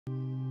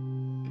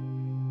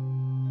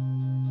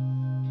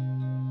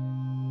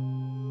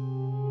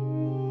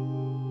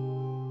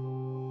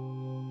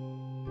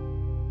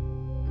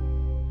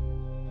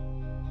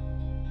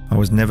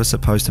was never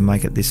supposed to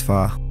make it this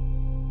far.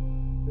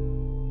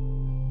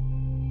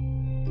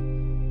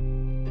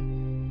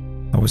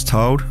 I was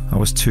told I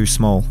was too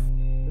small.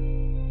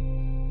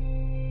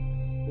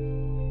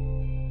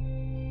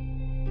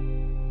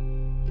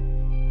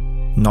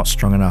 Not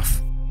strong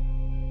enough.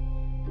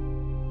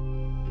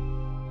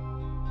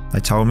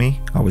 They told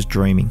me I was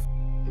dreaming,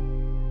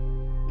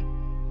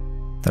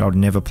 that I'd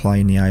never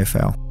play in the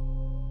AFL.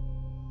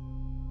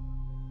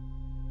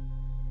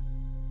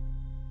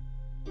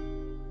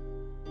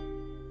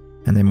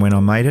 And then when I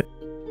made it,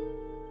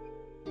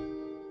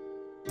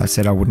 they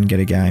said I wouldn't get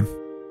a game,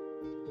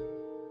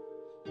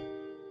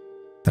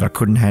 that I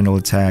couldn't handle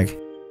a tag,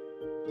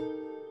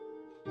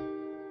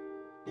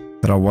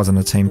 that I wasn't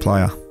a team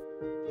player.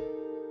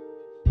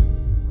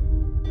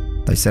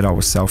 They said I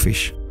was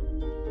selfish.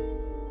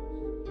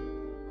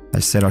 They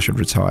said I should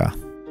retire.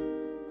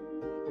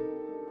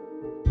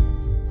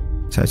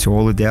 So to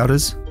all the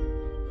doubters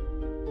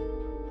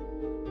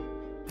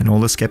and all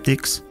the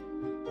skeptics,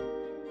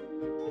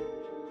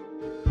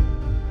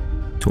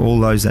 to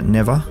all those that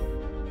never,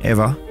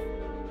 ever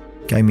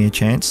gave me a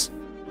chance,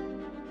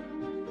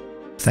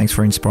 thanks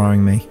for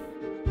inspiring me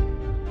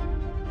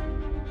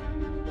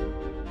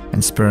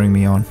and spurring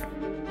me on.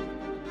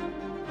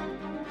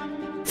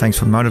 Thanks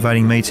for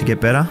motivating me to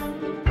get better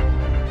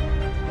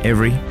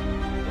every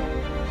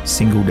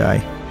single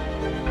day.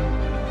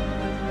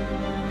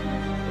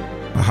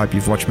 I hope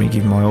you've watched me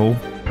give my all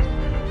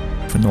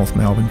for North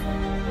Melbourne,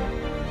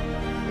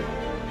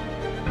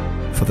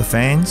 for the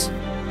fans,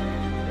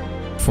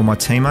 for my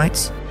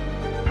teammates,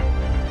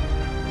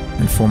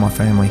 and for my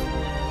family.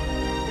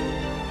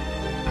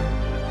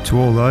 To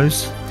all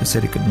those that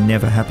said it could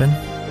never happen,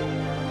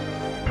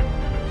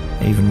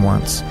 even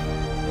once.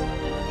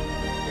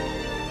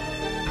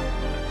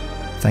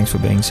 Thanks for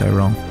being so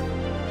wrong.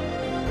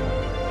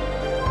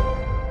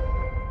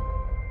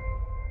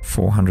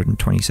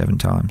 427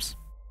 times.